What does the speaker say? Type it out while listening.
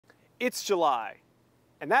It's July,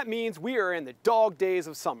 and that means we are in the dog days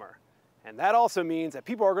of summer. And that also means that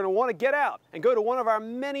people are going to want to get out and go to one of our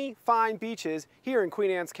many fine beaches here in Queen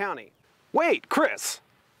Anne's County. Wait, Chris,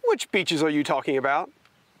 which beaches are you talking about?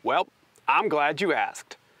 Well, I'm glad you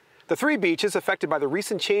asked. The three beaches affected by the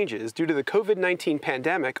recent changes due to the COVID-19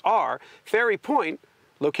 pandemic are Ferry Point,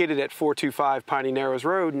 located at 425 Piney Narrows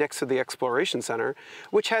Road next to the Exploration Center,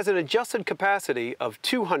 which has an adjusted capacity of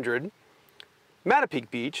 200, Mattapique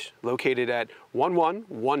Beach, located at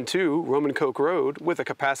 1112 Roman Coke Road with a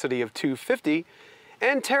capacity of 250,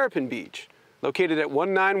 and Terrapin Beach, located at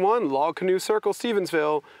 191 Log Canoe Circle,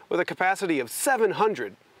 Stevensville, with a capacity of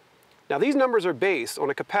 700. Now these numbers are based on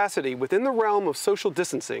a capacity within the realm of social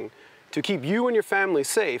distancing to keep you and your family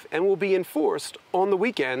safe and will be enforced on the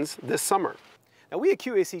weekends this summer. Now we at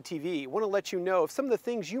QACTV want to let you know of some of the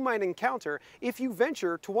things you might encounter if you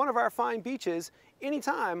venture to one of our fine beaches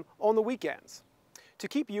anytime on the weekends. To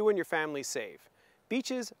keep you and your family safe,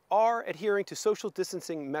 beaches are adhering to social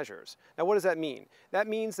distancing measures. Now what does that mean? That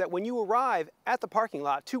means that when you arrive at the parking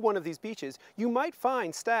lot to one of these beaches, you might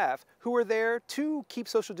find staff who are there to keep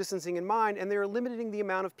social distancing in mind, and they're limiting the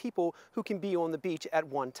amount of people who can be on the beach at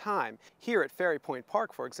one time. Here at Ferry Point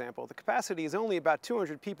Park, for example, the capacity is only about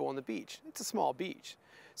 200 people on the beach. It's a small beach.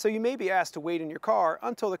 So you may be asked to wait in your car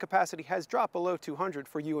until the capacity has dropped below 200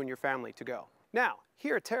 for you and your family to go. Now,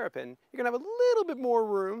 here at Terrapin, you're going to have a little bit more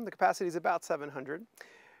room. The capacity is about 700,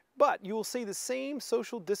 but you will see the same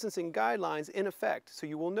social distancing guidelines in effect. So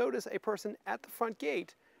you will notice a person at the front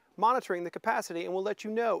gate monitoring the capacity and will let you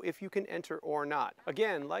know if you can enter or not.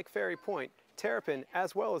 Again, like Ferry Point, Terrapin,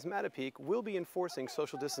 as well as Mattapique, will be enforcing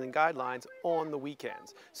social distancing guidelines on the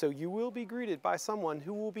weekends. So you will be greeted by someone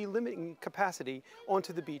who will be limiting capacity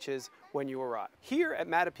onto the beaches when you arrive. Here at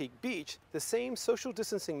Mattapique Beach, the same social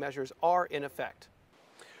distancing measures are in effect.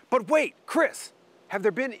 But wait, Chris, have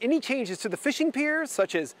there been any changes to the fishing piers,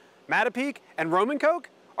 such as Mattapique and Roman Coke?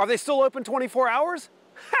 Are they still open 24 hours?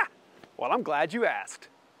 Ha! Well, I'm glad you asked.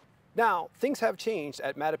 Now, things have changed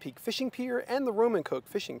at Mattapique Fishing Pier and the Roman Coke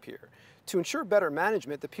Fishing Pier. To ensure better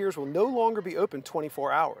management, the piers will no longer be open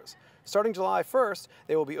 24 hours. Starting July 1st,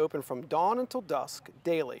 they will be open from dawn until dusk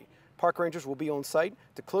daily. Park rangers will be on site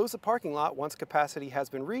to close the parking lot once capacity has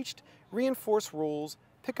been reached, reinforce rules,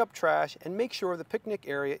 pick up trash, and make sure the picnic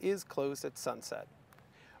area is closed at sunset.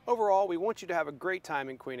 Overall, we want you to have a great time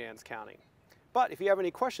in Queen Anne's County. But if you have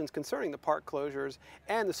any questions concerning the park closures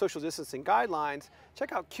and the social distancing guidelines,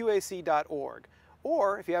 check out QAC.org.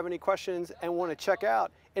 Or if you have any questions and want to check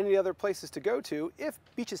out any other places to go to, if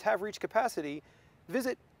beaches have reached capacity,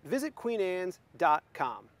 visit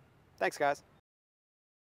queenannes.com. Thanks, guys.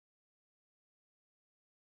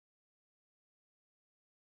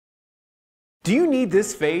 Do you need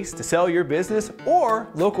this space to sell your business or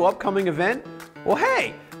local upcoming event? Well,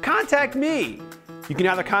 hey, contact me. You can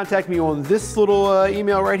either contact me on this little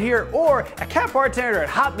email right here or at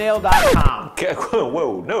catbartender@hotmail.com.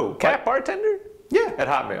 Whoa, no, cat bartender? Yeah. At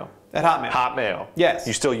Hotmail. At Hotmail. Hotmail. Yes.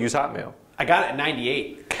 You still use Hotmail? I got it at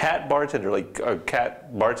 98. Cat bartender, like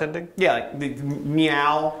cat bartending? Yeah, like the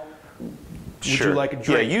meow. Sure. Would you like a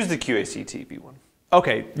drink? Yeah, use the QACTV one.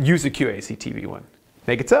 Okay, use the QACTV one.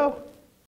 Make it so.